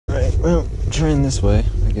Well, trying this way,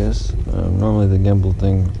 I guess. Normally the gimbal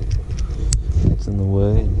thing gets in the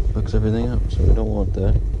way and fucks everything up, so we don't want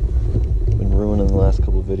that. Been ruining the last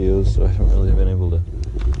couple videos, so I haven't really been able to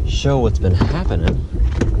show what's been happening.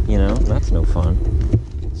 You know, that's no fun.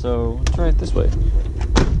 So, let's try it this way.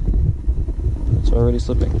 It's already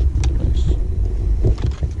slipping. Nice.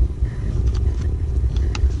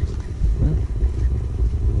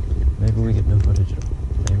 Maybe we get no footage at all.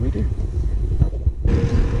 Maybe we do.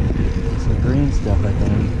 It's the green stuff, I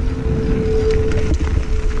think.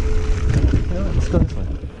 You know what? Let's go this way.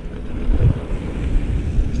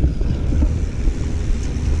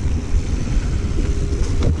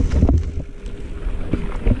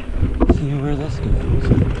 See where this goes.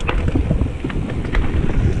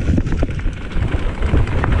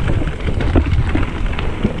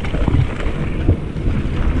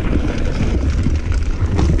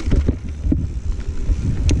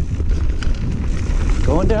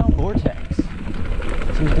 Going down Vortex.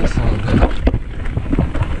 See what this all about.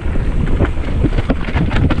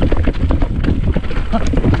 Huh.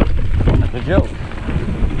 Good joke.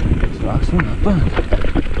 These rocks are not fun.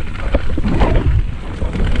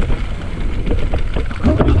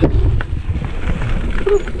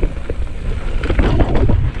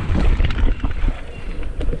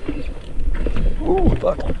 Ooh,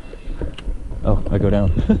 fuck. Oh, I go down.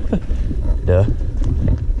 Duh.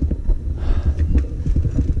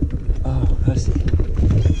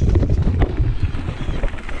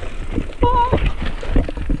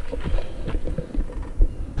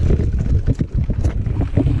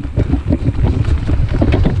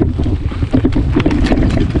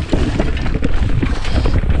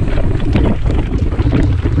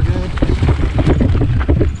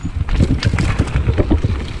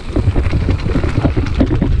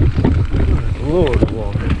 Lord,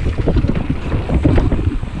 Walker.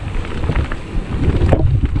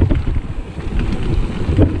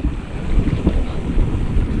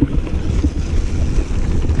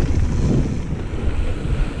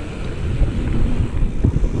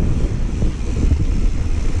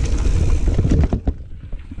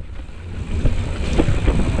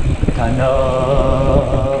 I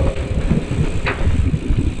know.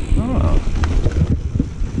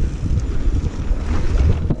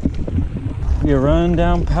 You run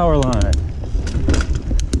down power line.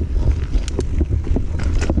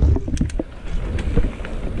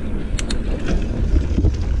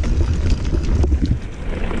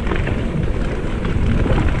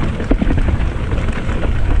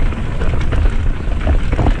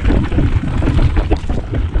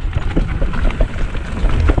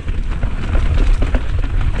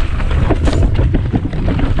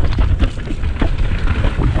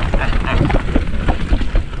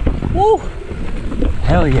 Woo!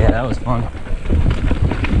 Hell yeah, that was fun.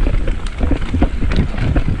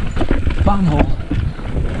 Fun hole.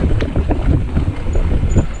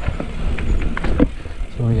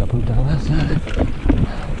 So we got pooped out last night.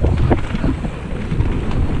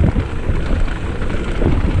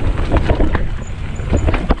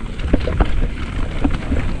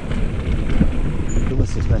 It was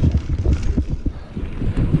suspension.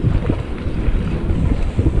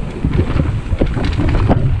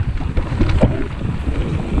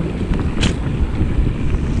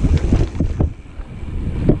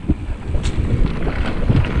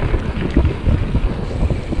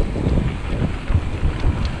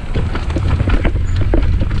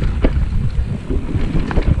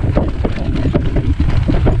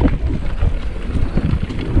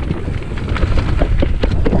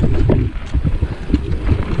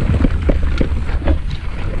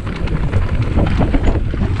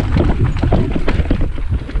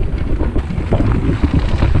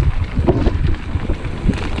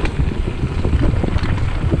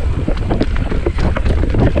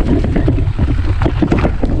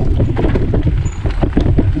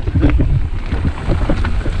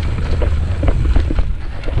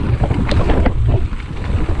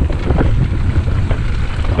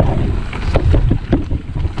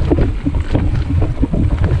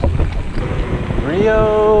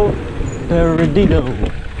 Rio Perdido,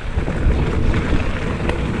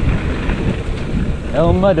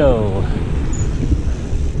 El Mudo.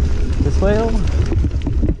 This whale?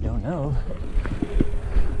 Don't know.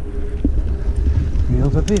 Rio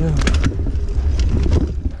Pepito.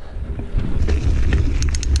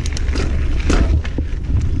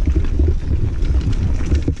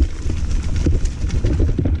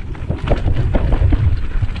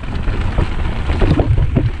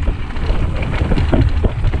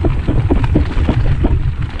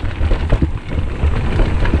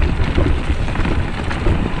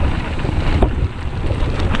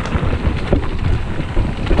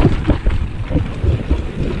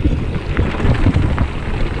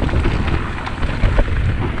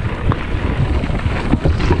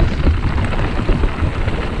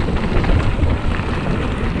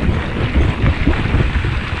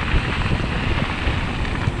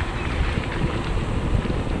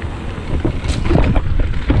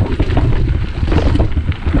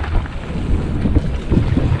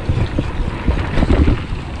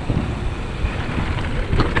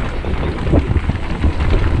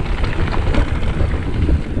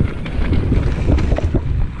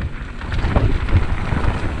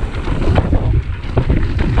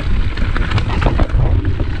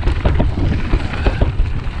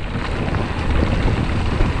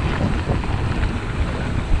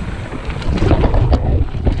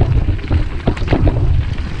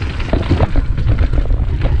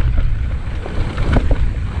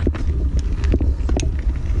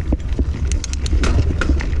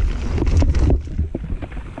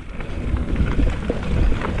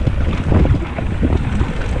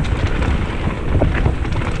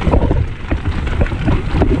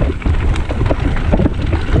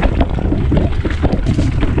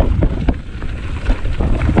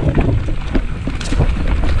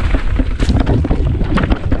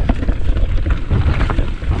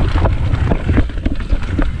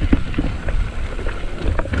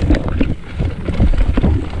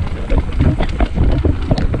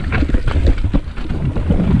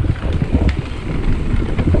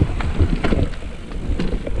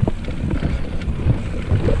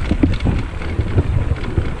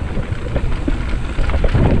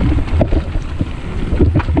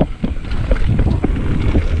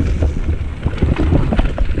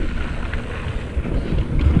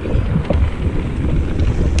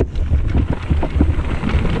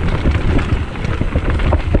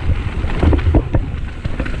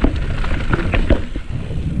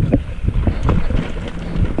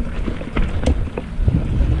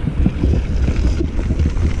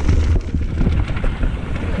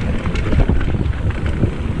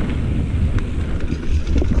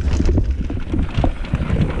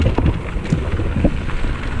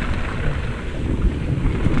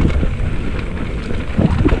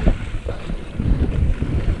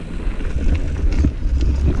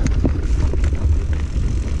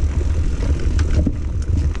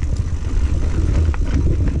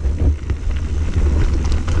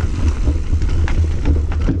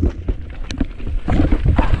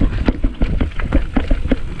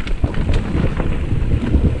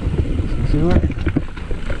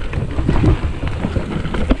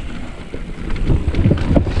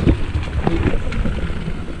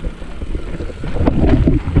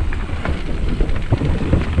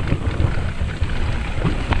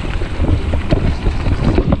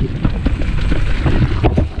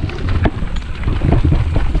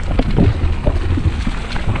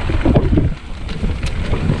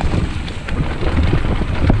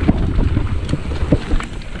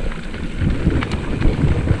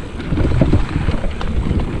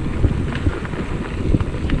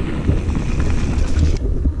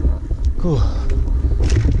 Cool.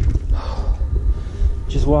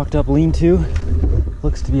 Just walked up lean-to.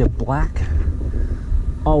 Looks to be a black.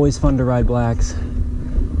 Always fun to ride blacks.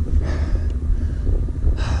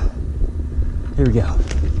 Here we go.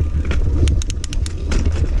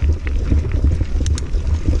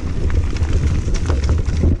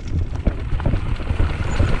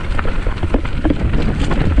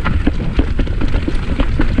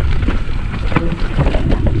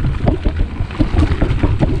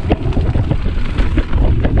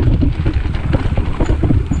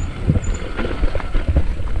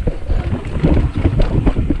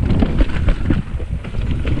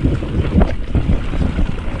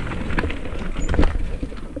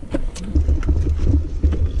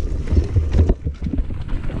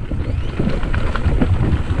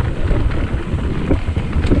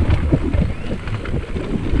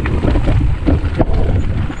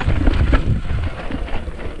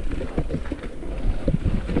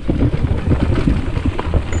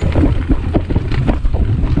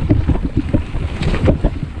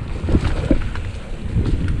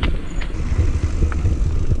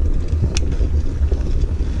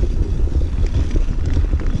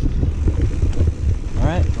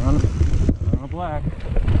 Black.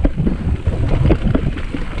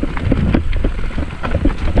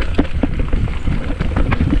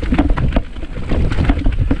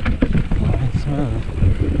 Nice smooth.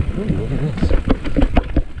 Ooh, look at this.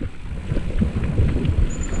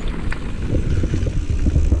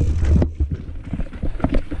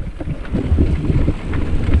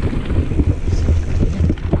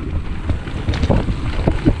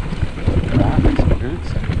 Rocks,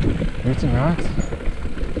 roots and rocks.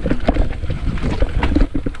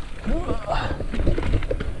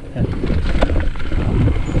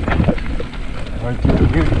 Right through the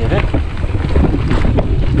root, hit it.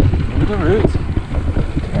 Through the roots.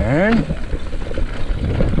 Turn.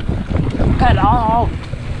 Pedal!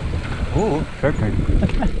 Ooh, sharp turn.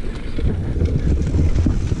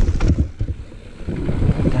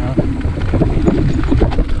 Down.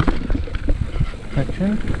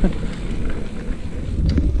 Section.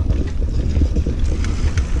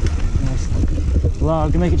 Nice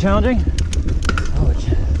log to make it challenging.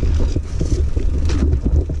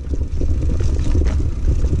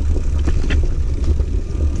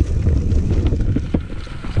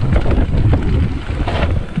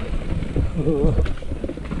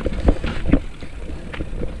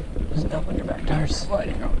 Just open your back tires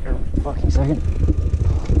sliding out every fucking second.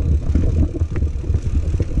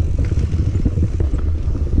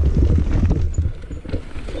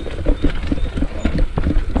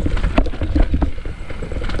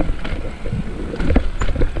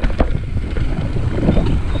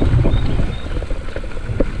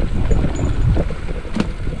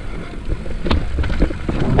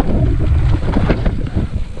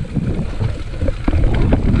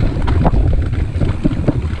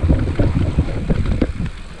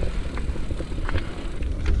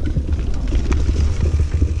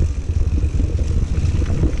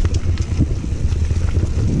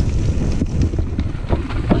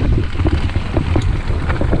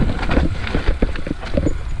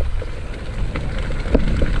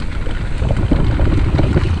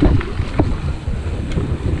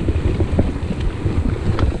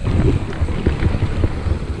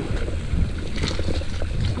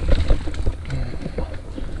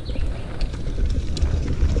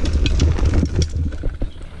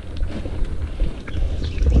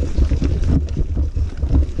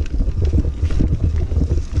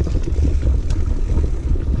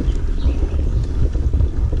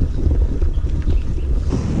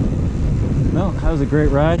 Well, that was a great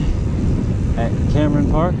ride at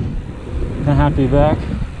Cameron Park. Kind of happy to be back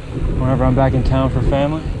whenever I'm back in town for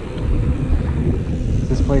family.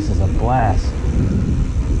 This place is a blast.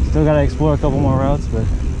 Still got to explore a couple more routes, but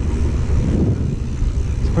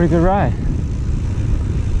it's a pretty good ride.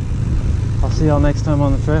 I'll see y'all next time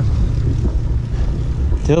on the trail.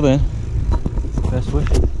 Till then, best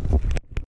wishes.